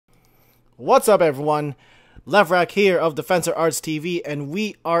What's up, everyone? Levrak here of DefensorArtz TV, and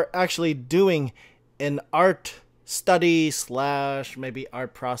we are actually doing an art study slash maybe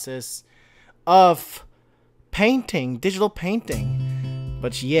art process of painting, digital painting.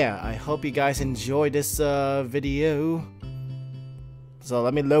 But yeah, I hope you guys enjoy this video. So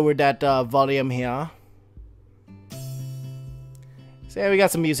let me lower that volume here. So yeah, we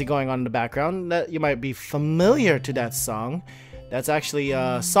got some music going on in the background that you might be familiar to that song. That's actually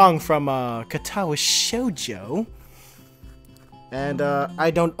a song from Katawa Shoujo. And I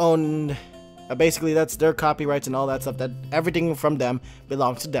don't own... basically, that's their copyrights and all that stuff. That everything from them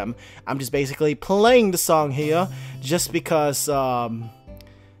belongs to them. I'm just basically playing the song here just because what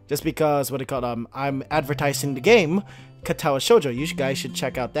do you call it? I'm advertising the game Katawa Shoujo. You guys should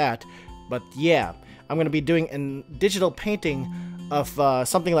check out that. But yeah, I'm gonna be doing a digital painting of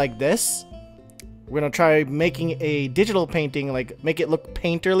something like this. We're gonna try making a digital painting, like make it look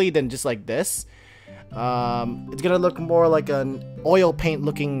painterly than just like this. It's gonna look more like an oil paint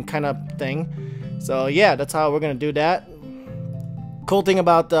looking kind of thing. So yeah, that's how we're gonna do that. Cool thing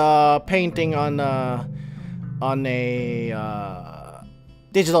about painting on a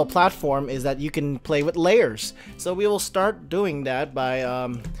digital platform is that you can play with layers. So we will start doing that by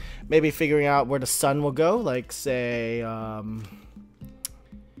maybe figuring out where the sun will go, like say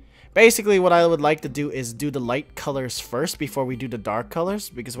basically, what I would like to do is do the light colors first before we do the dark colors,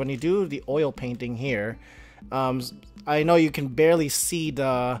 because when you do the oil painting here, I know you can barely see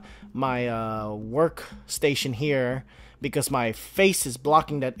my workstation here because my face is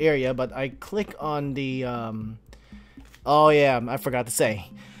blocking that area, but I click on the oh yeah, I forgot to say,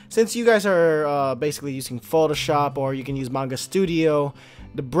 since you guys are basically using Photoshop or you can use Manga Studio,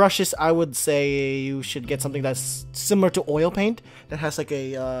 the brushes, I would say you should get something that's similar to oil paint, that has like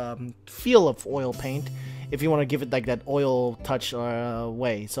a feel of oil paint, if you want to give it like that oil touch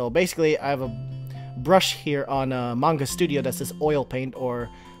way. So basically, I have a brush here on Manga Studio that says oil paint or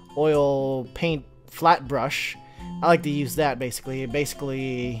oil paint flat brush. I like to use that basically. It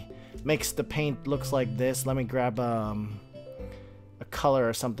basically makes the paint looks like this. Let me grab a color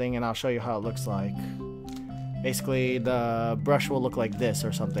or something and I'll show you how it looks like. Basically, the brush will look like this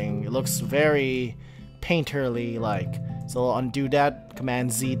or something. It looks very painterly like. So I'll undo that,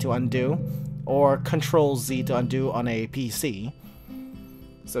 Command Z to undo, or Control Z to undo on a PC.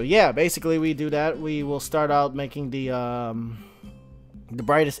 So yeah, basically we do that. We will start out making the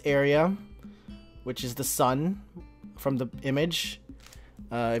brightest area, which is the sun from the image.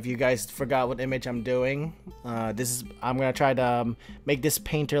 If you guys forgot what image I'm doing, I'm gonna try to make this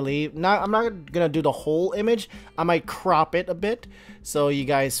painterly. I'm not gonna do the whole image. I might crop it a bit so you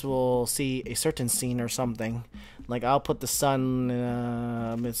guys will see a certain scene or something. Like I'll put the sun.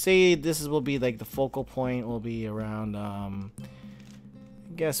 Let's say will be like the focal point will be around. I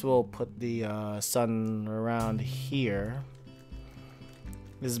guess we'll put the sun around here.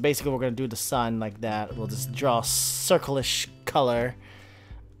 This is basically we're gonna do the sun like that. We'll just draw a circle-ish color.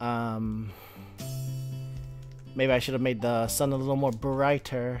 Maybe I should have made the sun a little more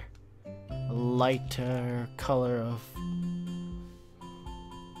brighter, a lighter color of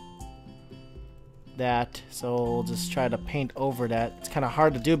that. So we'll just try to paint over that. It's kind of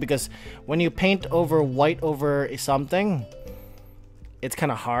hard to do because when you paint over white over something, it's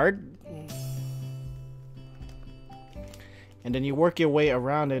kind of hard. And then you work your way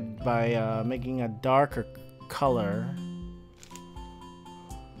around it by making a darker color.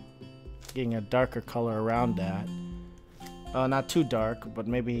 Getting a darker color around that. Not too dark, but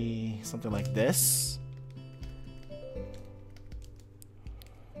maybe something like this.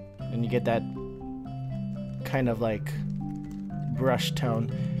 And you get that kind of like brush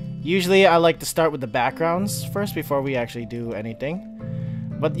tone. Usually I like to start with the backgrounds first before we actually do anything.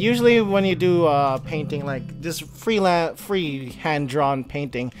 But usually when you do painting, like just free hand-drawn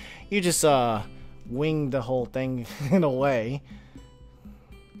painting, you just wing the whole thing in a way.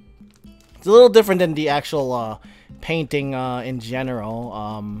 It's a little different than the actual painting in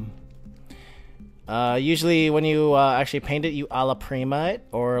general. Usually when you actually paint it, you alla prima it,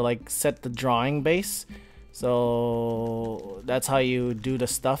 or like set the drawing base. So that's how you do the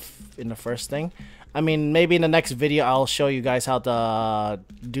stuff in the first thing. I mean, maybe in the next video I'll show you guys how to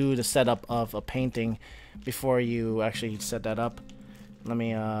do the setup of a painting before you actually set that up. Let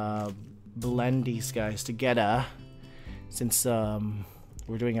me blend these guys together, since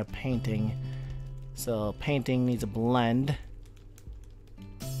we're doing a painting, so painting needs a blend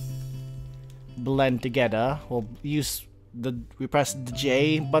together. We'll use we press the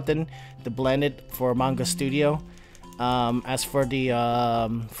J button to blend it for Manga Studio. As for the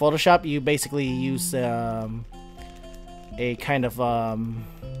Photoshop, you basically use a kind of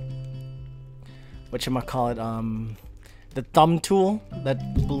whatchamacallit, the thumb tool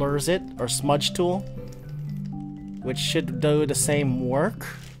that blurs it, or smudge tool, which should do the same work.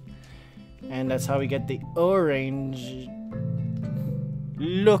 And that's how we get the orange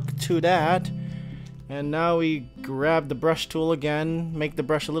look to that. And now we grab the brush tool again, make the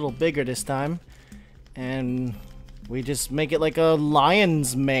brush a little bigger this time, and we just make it like a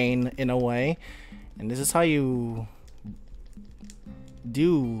lion's mane in a way. And this is how you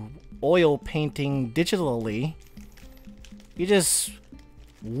do oil painting digitally. You just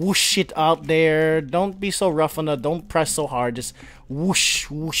whoosh it out there. Don't be so rough on it. Don't press so hard. Just whoosh,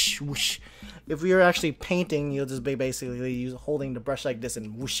 whoosh, whoosh. If you're actually painting, you'll just be basically holding the brush like this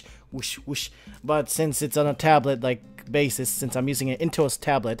and whoosh, whoosh, whoosh. But since it's on a tablet like basis, since I'm using an Intuos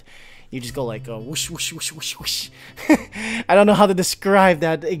tablet, you just go like whoosh, whoosh, whoosh, whoosh, whoosh. I don't know how to describe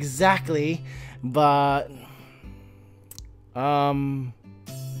that exactly, but oh,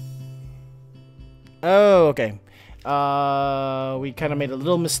 okay. We kind of made a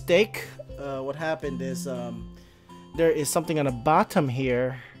little mistake. What happened is there is something on the bottom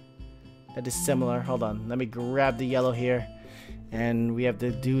here that is similar. Hold on, let me grab the yellow here, and we have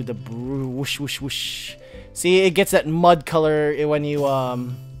to do the whoosh, whoosh, whoosh. See, it gets that mud color when you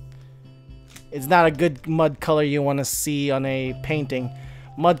it's not a good mud color you want to see on a painting.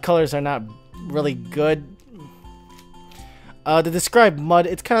 Mud colors are not really good. To describe mud,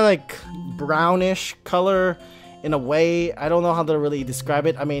 it's kind of like brownish color in a way. I don't know how to really describe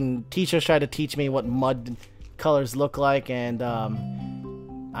it. I mean, teachers try to teach me what mud colors look like, and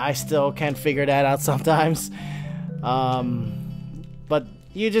I still can't figure that out sometimes. But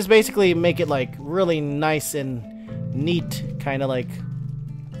you just basically make it like really nice and neat, kind of like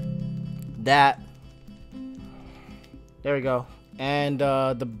that. There we go. And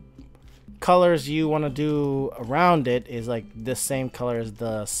the colors you want to do around it is like this same color as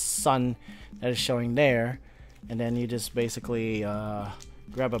the sun that is showing there. And then you just basically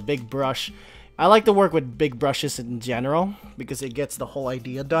grab a big brush. I like to work with big brushes in general because it gets the whole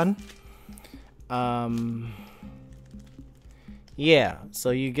idea done. Yeah,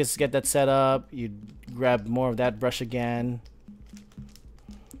 so you just get that set up. You grab more of that brush again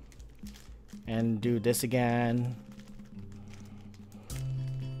and do this again.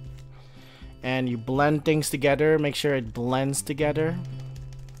 And you blend things together. Make sure it blends together,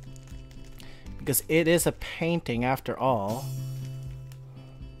 because it is a painting after all.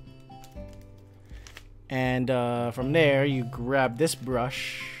 And from there, you grab this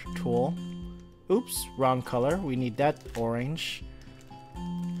brush tool. Oops, wrong color. We need that orange.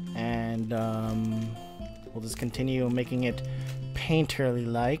 And we'll just continue making it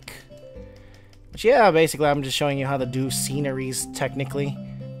painterly-like. But yeah, basically, I'm just showing you how to do sceneries technically.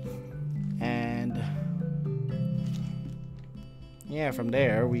 And yeah, from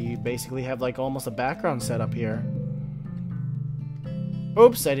there, we basically have like almost a background set up here.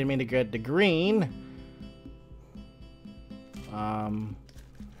 Oops, I didn't mean to get the green.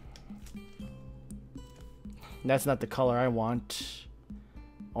 That's not the color I want.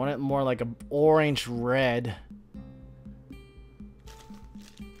 I want it more like an orange red.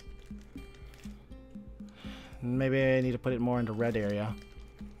 Maybe I need to put it more in the red area.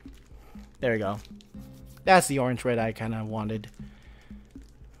 There we go. That's the orange red I kind of wanted.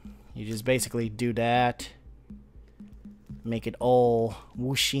 You just basically do that. Make it all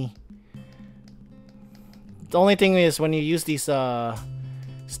whooshy. The only thing is when you use these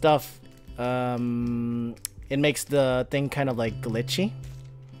stuff, it makes the thing kind of like glitchy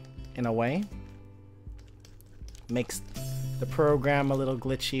in a way. Makes the program a little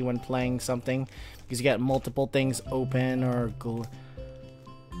glitchy when playing something because you got multiple things open, or the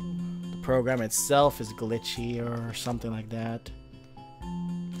program itself is glitchy or something like that.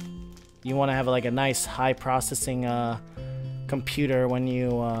 You want to have like a nice high processing computer when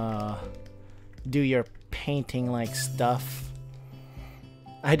you do your painting like stuff.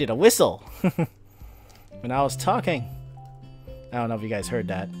 I did a whistle when I was talking. I don't know if you guys heard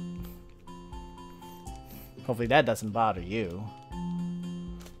that. Hopefully that doesn't bother you.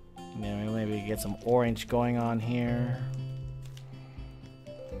 Maybe get some orange going on here.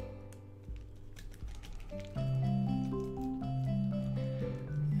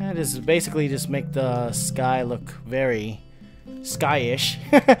 And this is basically just make the sky look very skyish.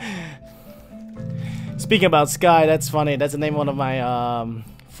 Speaking about sky, that's funny. That's the name of one of my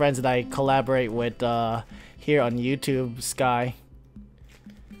friends that I collaborate with here on YouTube, Sky.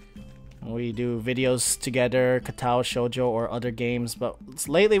 We do videos together, Katao Shoujo or other games, but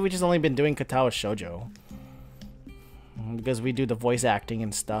lately we just only been doing Katao Shoujo because we do the voice acting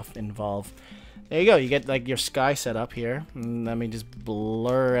and stuff involved. There you go. You get like your sky set up here. And let me just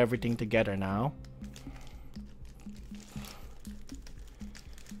blur everything together now.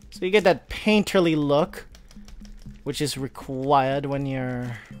 So you get that painterly look, which is required when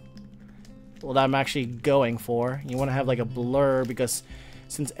you're... Well, that I'm actually going for. You want to have like a blur because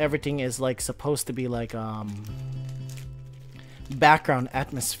since everything is like supposed to be like background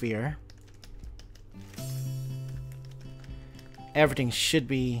atmosphere, everything should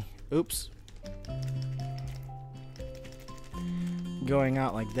be, oops, going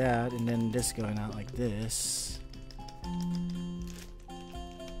out like that, and then this going out like this.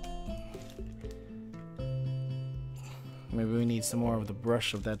 Maybe we need some more of the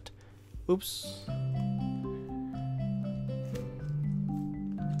brush of that. Oops.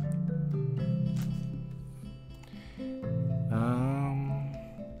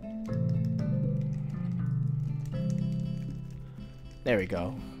 There we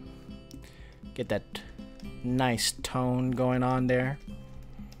go. Get that nice tone going on there.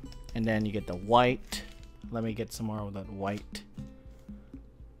 And then you get the white. Let me get some more of that white,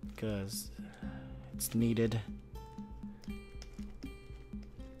 because it's needed.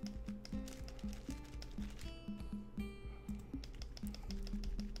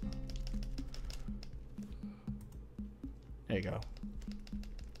 There you go.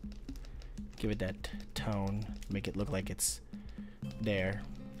 Give it that tone. Make it look like it's there.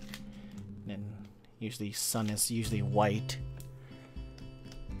 And usually sun is usually white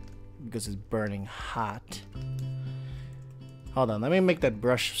because it's burning hot. Hold on, let me make that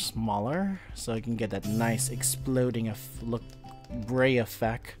brush smaller so I can get that nice exploding look gray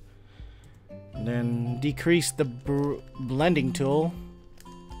effect. And then decrease the blending tool.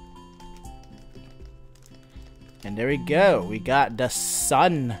 And there we go. We got the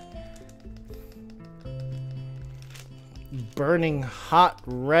sun. Burning hot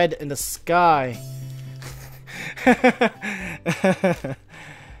red in the sky.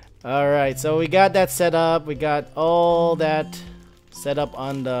 Alright, so we got that set up. We got all that set up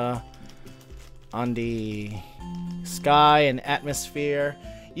on the sky and atmosphere.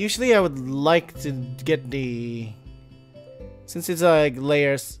 Usually I would like to get the, since it's like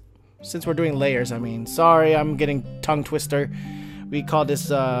layers, since we're doing layers, I mean, sorry, I'm getting tongue twister. We call this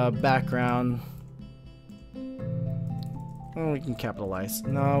background. Oh, we can capitalize.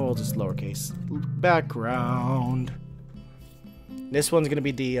 No, we'll just lowercase. Background. This one's gonna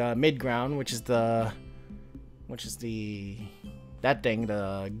be the midground, which is the that thing,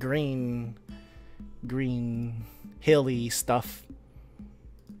 the green hilly stuff.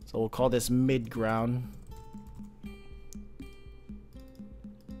 So we'll call this midground.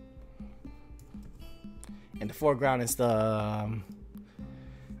 And the foreground is the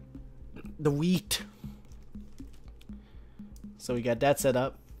wheat. So we got that set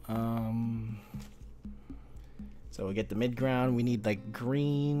up. So we get the midground. We need like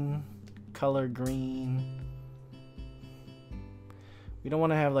green, color green. We don't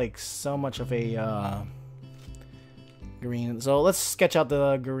want to have like so much of a green. So let's sketch out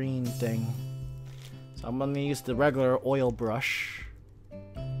the green thing. So I'm gonna use the regular oil brush.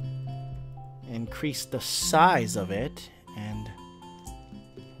 Increase the size of it, and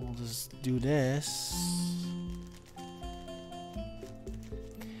we'll just do this.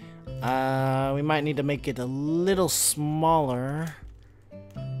 We might need to make it a little smaller,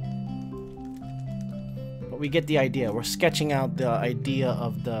 but we get the idea. We're sketching out the idea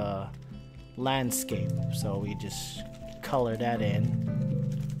of the landscape, so we just color that in.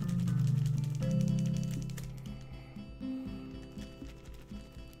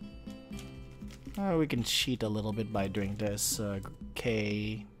 We can cheat a little bit by doing this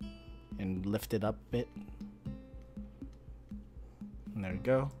K and lift it up a bit. And there we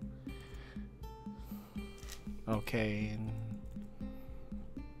go. Okay, and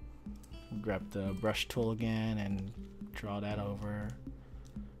grab the brush tool again and draw that over.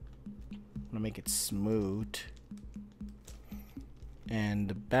 I'm gonna make it smooth. And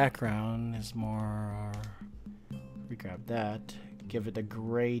the background is more, we grab that, give it a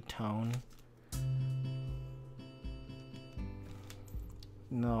gray tone.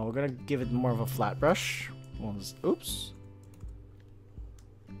 No, we're gonna give it more of a flat brush. We'll just, oops.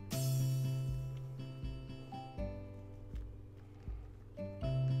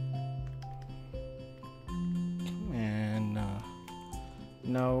 And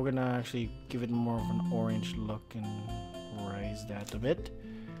no, we're gonna actually give it more of an orange look and raise that a bit.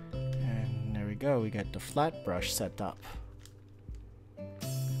 And there we go, we got the flat brush set up.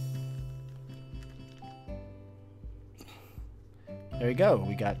 There we go,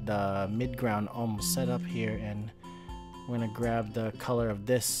 we got the midground almost set up here, and we're gonna grab the color of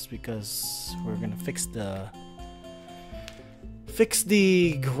this because we're gonna fix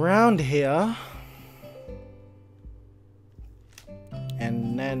the ground here.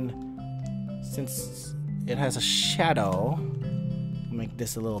 And then since it has a shadow, make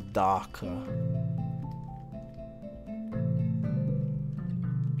this a little dark.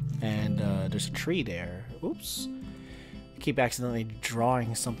 And there's a tree there. Oops. I keep accidentally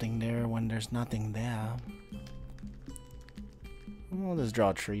drawing something there when there's nothing there. We'll just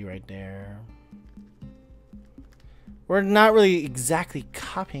draw a tree right there. We're not really exactly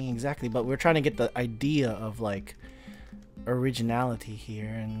copying exactly, but we're trying to get the idea of like originality here.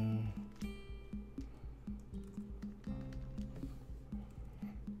 And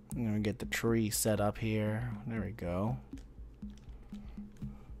I'm gonna get the tree set up here. There we go.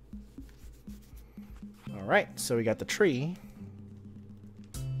 Alright, so we got the tree.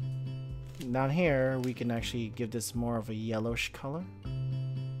 Down here, we can actually give this more of a yellowish color.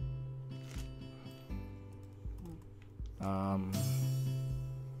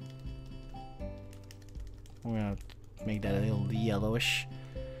 We're gonna make that a little yellowish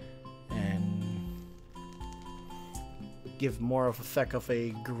and give more of effect of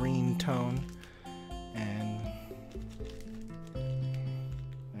a green tone, and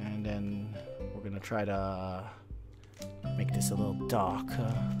then we're gonna try to make this a little dark.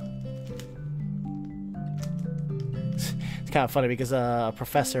 It's kind of funny because a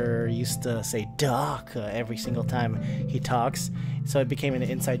professor used to say dark every single time he talks, so it became an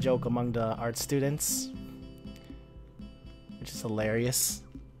inside joke among the art students, which is hilarious.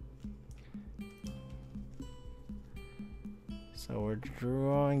 So we're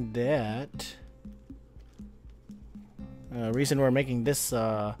drawing that. Reason we're making this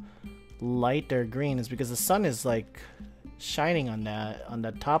lighter green is because the sun is like shining on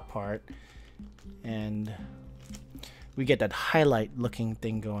that top part, and we get that highlight looking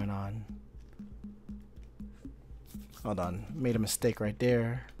thing going on. Hold on, made a mistake right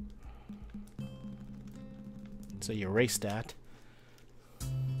there. So you erase that.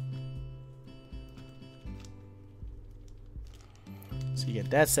 So you get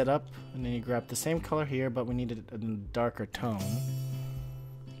that set up, and then you grab the same color here, but we need it in a darker tone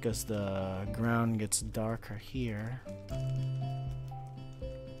because the ground gets darker here.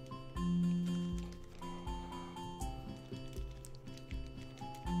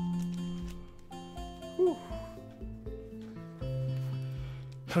 Whew.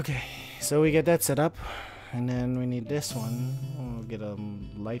 Okay, so we get that set up, and then we need this one. We'll get a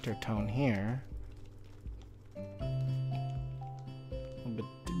lighter tone here.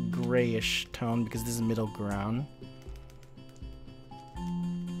 Grayish tone because this is middle ground.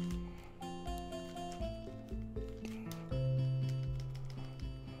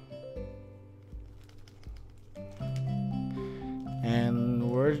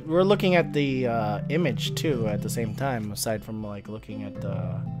 And we're looking at the image too at the same time, aside from like looking at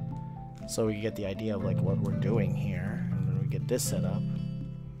the, so we get the idea of like what we're doing here. And then we get this set up.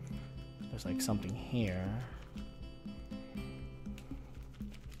 There's like something here.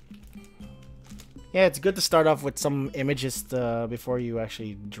 Yeah, it's good to start off with some images before you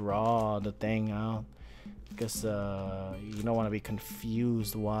actually draw the thing out, because you don't want to be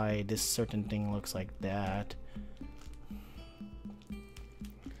confused why this certain thing looks like that.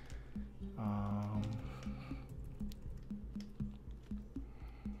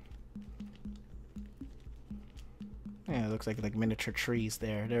 Yeah, it looks like miniature trees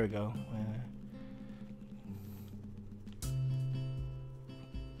there. There we go.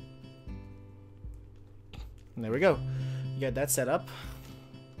 And there we go. You got that set up.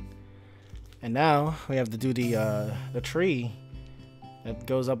 And now we have to do the tree that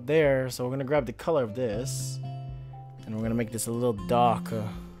goes up there. So we're gonna grab the color of this, and we're gonna make this a little darker.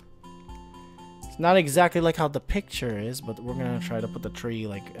 It's not exactly like how the picture is, but we're gonna try to put the tree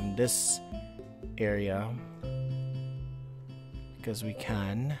like in this area because we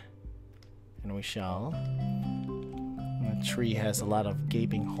can, and we shall. And the tree has a lot of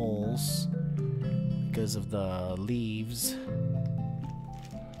gaping holes because of the leaves.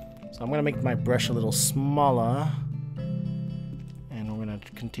 So I'm gonna make my brush a little smaller, and we're gonna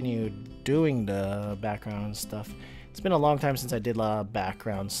continue doing the background stuff. It's been a long time since I did a lot of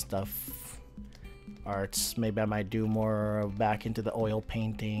background stuff, arts. Maybe I might do more back into the oil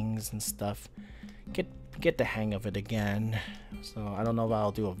paintings and stuff. Get the hang of it again. So I don't know if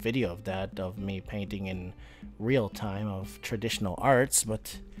I'll do a video of that, of me painting in real time of traditional arts,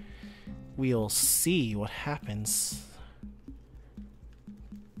 but we'll see what happens.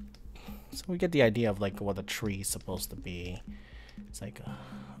 So we get the idea of like what a tree is supposed to be. It's like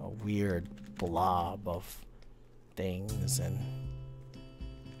a weird blob of things and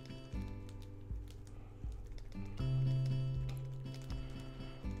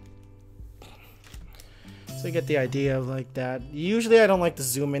so you get the idea of like that. Usually I don't like to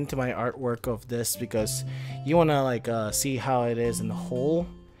zoom into my artwork of this because you want to like see how it is in the whole.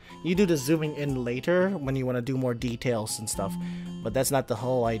 You do the zooming in later when you want to do more details and stuff, but that's not the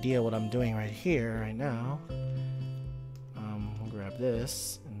whole idea what I'm doing right here, right now. We'll grab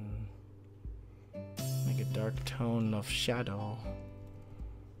this and make a dark tone of shadow.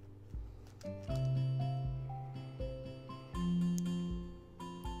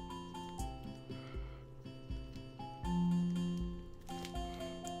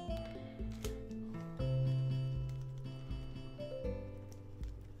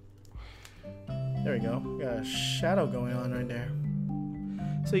 There we go. We got a shadow going on right there.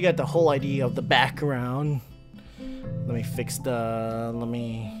 So you got the whole idea of the background. Let me fix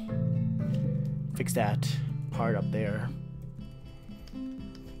that part up there.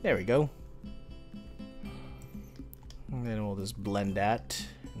 There we go. And then we'll just blend that.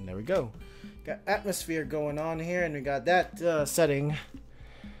 And there we go. Got atmosphere going on here, and we got that setting.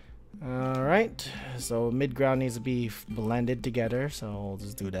 Alright, so midground needs to be blended together, so we'll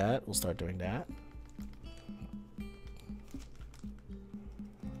just do that. We'll start doing that.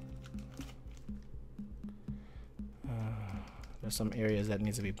 There's some areas that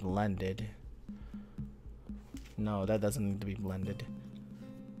needs to be blended. No, that doesn't need to be blended.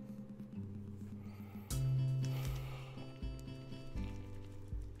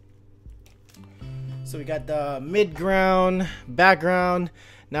 So we got the midground, background.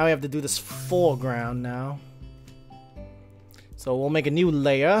 Now we have to do this foreground now. So we'll make a new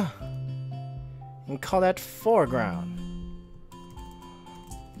layer and call that foreground.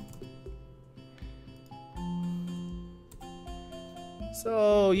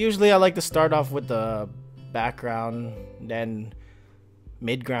 So usually I like to start off with the background, then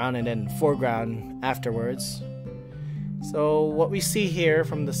midground, and then foreground afterwards. So what we see here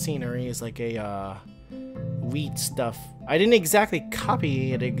from the scenery is like a wheat stuff. I didn't exactly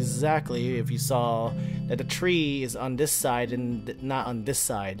copy it exactly if you saw that the tree is on this side and not on this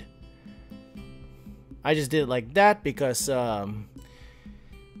side. I just did it like that because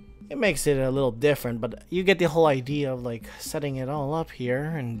it makes it a little different, but you get the whole idea of like setting it all up here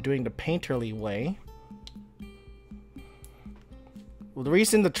and doing the painterly way. Well, the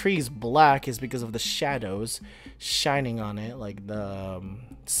reason the tree is black is because of the shadows shining on it, like the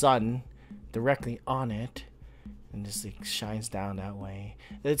sun directly on it, and just like shines down that way.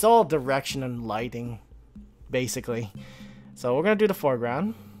 It's all direction and lighting, basically. So we're gonna do the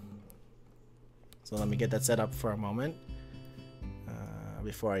foreground. So let me get that set up for a moment.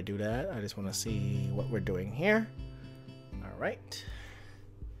 Before I do that, I just want to see what we're doing here. All right.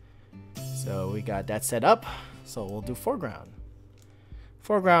 So we got that set up. So we'll do foreground.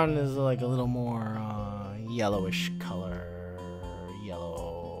 Foreground is like a little more yellowish color,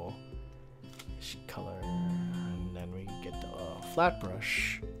 yellowish color, and then we get the flat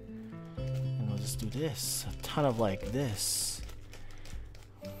brush, and we'll just do this. A ton of like this.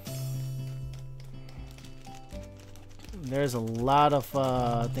 There's a lot of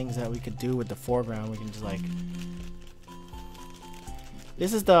things that we could do with the foreground. We can just like...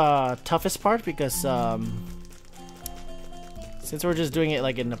 This is the toughest part because since we're just doing it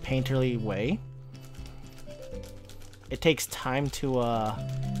like in a painterly way, it takes time to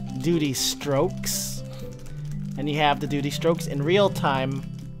do these strokes. And you have to do these strokes in real time.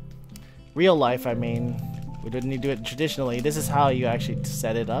 Real life, I mean. We didn't need to do it traditionally. This is how you actually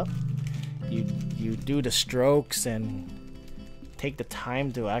set it up. You do the strokes and take the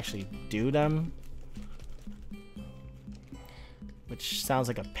time to actually do them, which sounds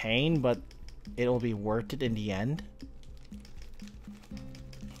like a pain, but it'll be worth it in the end.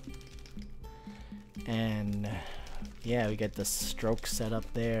 And yeah, we get the stroke set up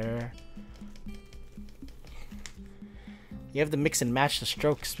there. You have to mix and match the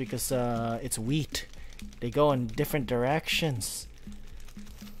strokes because it's wheat. They go in different directions.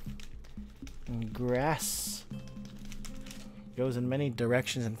 And grass goes in many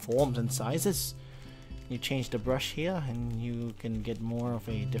directions and forms and sizes. You change the brush here and you can get more of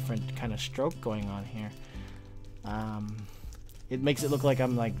a different kind of stroke going on here. It makes it look like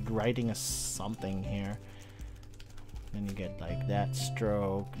I'm like writing a something here. Then you get like that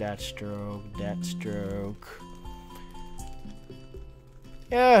stroke, that stroke, that stroke.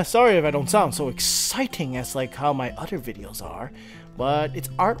 Yeah, sorry if I don't sound so exciting as like how my other videos are. But it's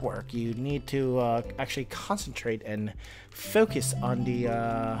artwork. You need to actually concentrate and focus on the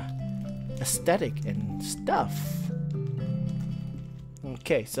aesthetic and stuff.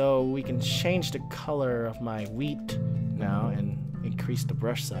 Okay, so we can change the color of my wheat now and increase the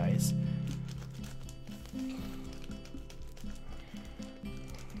brush size.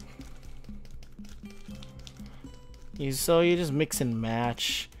 So you just mix and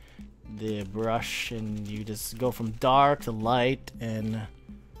match the brush, and you just go from dark to light and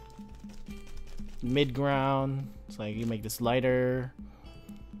mid-ground. It's like you make this lighter.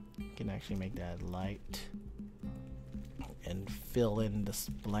 You can actually make that light and fill in the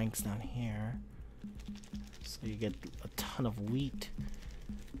blanks down here. So you get a ton of wheat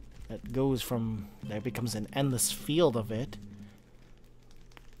that goes from, that becomes an endless field of it.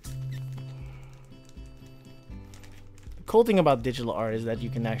 The cool thing about digital art is that you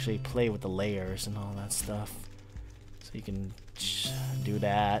can actually play with the layers and all that stuff. So you can do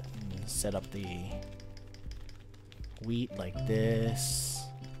that and set up the wheat like this.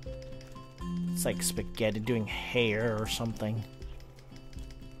 It's like spaghetti doing hair or something.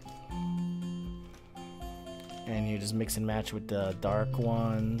 And you just mix and match with the dark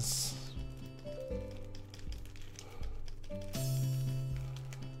ones.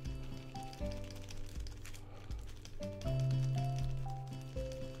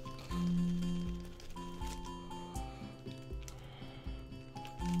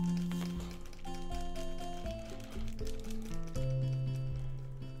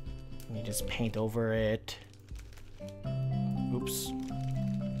 You just paint over it. Oops.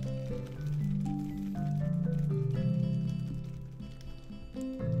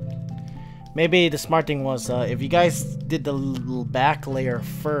 Maybe the smart thing was if you guys did the little back layer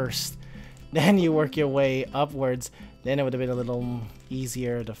first, then you work your way upwards, then it would have been a little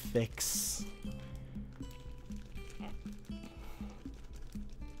easier to fix.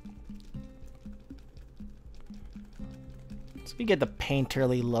 So you get the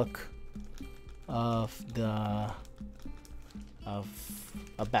painterly look of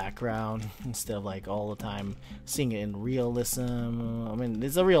a background instead of like all the time seeing it in realism. I mean,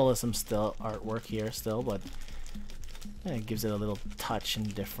 there's a realism still artwork here still, but it gives it a little touch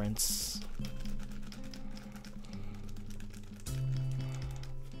and difference.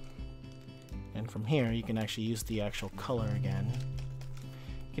 And from here you can actually use the actual color again.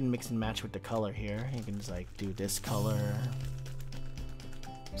 You can mix and match with the color here. You can just like do this color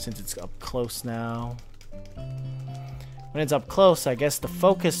since it's up close now. When it's up close, I guess the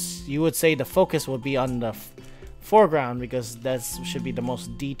focus, you would say the focus would be on the foreground, because that should be the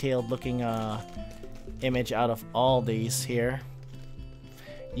most detailed looking image out of all these here.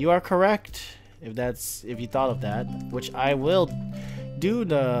 You are correct if you thought of that, which I will do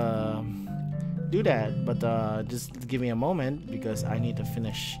that, but just give me a moment because I need to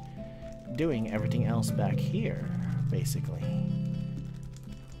finish doing everything else back here, basically.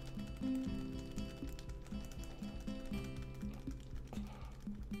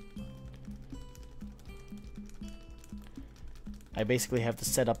 I basically have to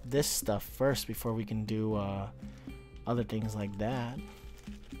set up this stuff first before we can do other things like that.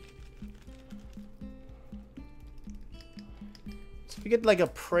 So we get like a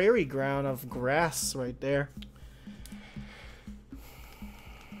prairie ground of grass right there.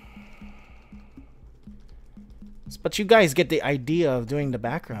 But you guys get the idea of doing the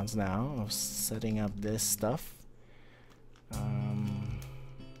backgrounds now, of setting up this stuff.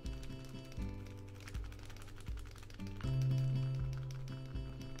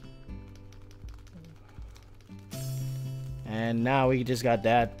 And now we just got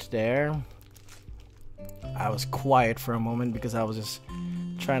that there. I was quiet for a moment because I was just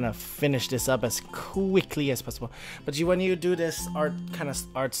trying to finish this up as quickly as possible. But when you do this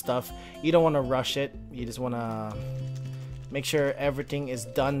art stuff, you don't want to rush it. You just want to make sure everything is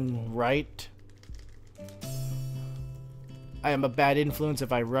done right. I am a bad influence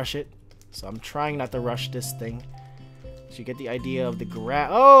if I rush it, so I'm trying not to rush this thing. So you get the idea of the grass.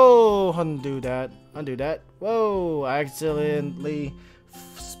 Oh, undo that. Undo that. Whoa, I accidentally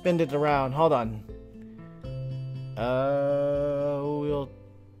spinned it around. Hold on. We'll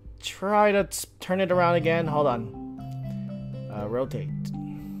try to turn it around again. Hold on. Rotate.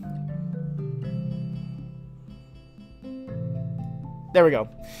 There we go.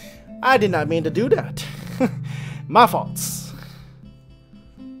 I did not mean to do that. My faults.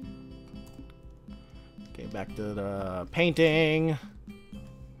 Okay, back to the painting.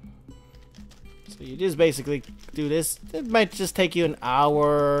 So you just basically do this. It might just take you an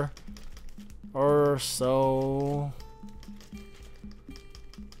hour or so,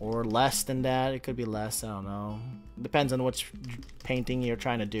 or less than that. It could be less, I don't know. Depends on which painting you're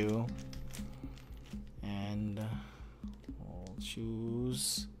trying to do. And we'll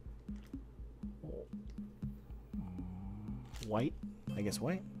choose white. I guess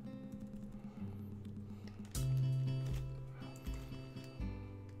white.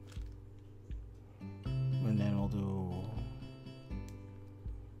 And then we'll do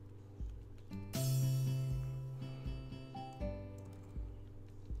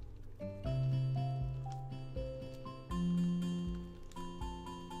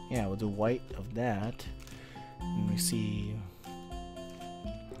yeah, we'll do white of that. And we see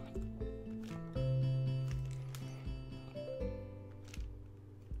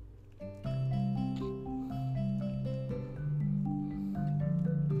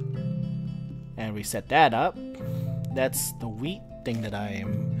and we set that up. That's the wheat thing that I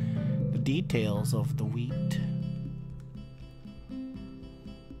am, the details of the wheat.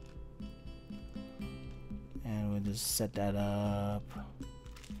 And we'll just set that up.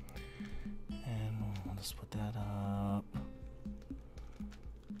 And we'll just put that up.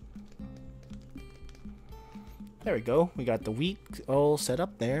 There we go. We got the wheat all set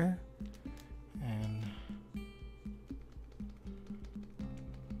up there. And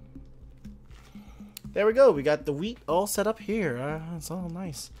there we go. We got the wheat all set up here. It's all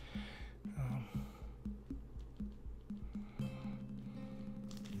nice.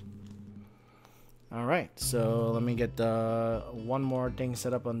 All right. So let me get one more thing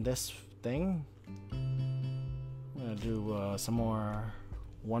set up on this thing. I'm gonna do some more.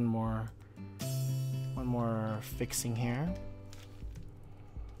 One more fixing here.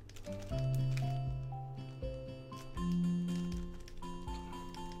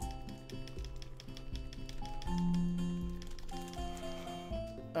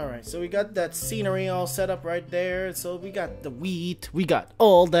 Alright, so we got that scenery all set up right there. So we got the wheat, we got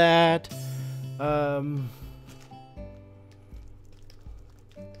all that. So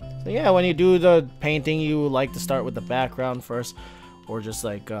yeah, when you do the painting, you like to start with the background first, or just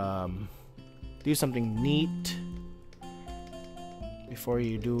like do something neat before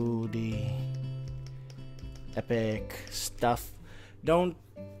you do the epic stuff. I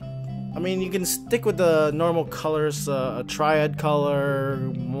mean, you can stick with the normal colors, a triad color,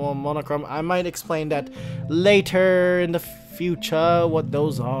 monochrome. I might explain that later in the future, what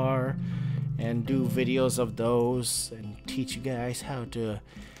those are, and do videos of those, and teach you guys how to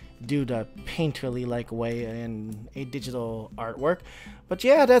do the painterly-like way in a digital artwork. But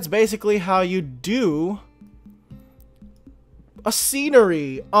yeah, that's basically how you do a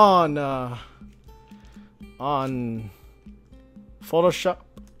scenery on Photoshop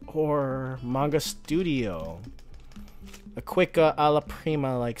or Manga Studio. A quick a la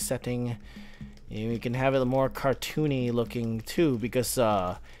prima like setting. You can have it more cartoony looking too, because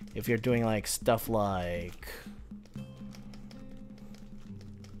if you're doing like stuff like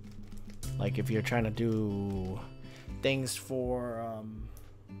if you're trying to do things for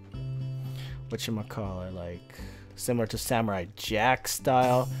whatchamacallit, like similar to Samurai Jack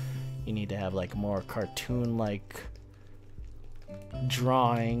style, you need to have like more cartoon like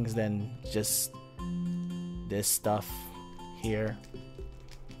drawings than just this stuff here.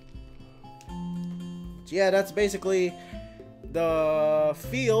 Yeah, that's basically the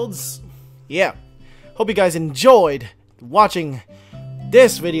fields. Yeah, hope you guys enjoyed watching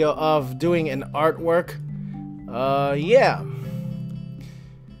this video of doing an artwork. Yeah,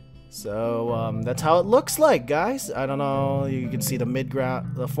 so that's how it looks like, guys. I don't know, you can see the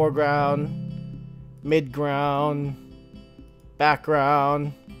midground, the foreground, midground,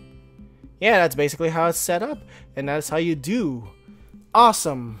 background. Yeah, that's basically how it's set up, and that's how you do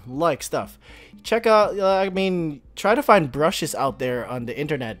awesome like stuff. Check out, I mean, try to find brushes out there on the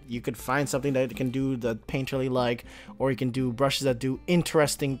internet. You could find something that can do the painterly like, or you can do brushes that do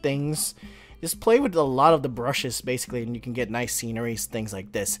interesting things. Just play with a lot of the brushes basically, and you can get nice sceneries, things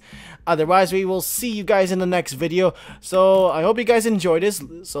like this. Otherwise, we will see you guys in the next video. So I hope you guys enjoyed this.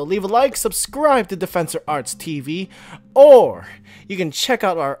 So leave a like, subscribe to DefensorArtz TV, or you can check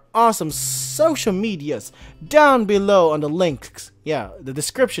out our awesome social medias down below on the links. Yeah, the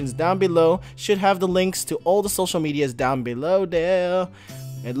descriptions down below should have the links to all the social medias down below there.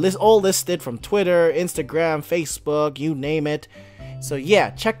 And all listed from Twitter, Instagram, Facebook, you name it. So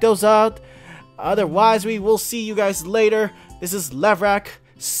yeah, check those out. Otherwise, we will see you guys later. This is Levrak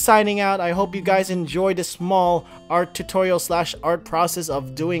signing out. I hope you guys enjoyed this small art tutorial slash art process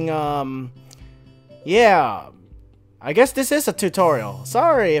of doing, yeah, I guess this is a tutorial.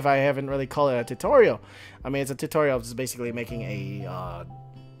 Sorry if I haven't really called it a tutorial. I mean, it's a tutorial of just basically making a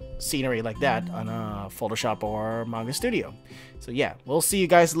scenery like that on Photoshop or Manga Studio. So yeah, we'll see you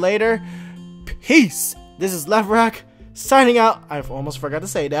guys later. Peace. This is Levrak signing out. I almost forgot to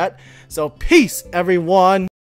say that. So peace, everyone.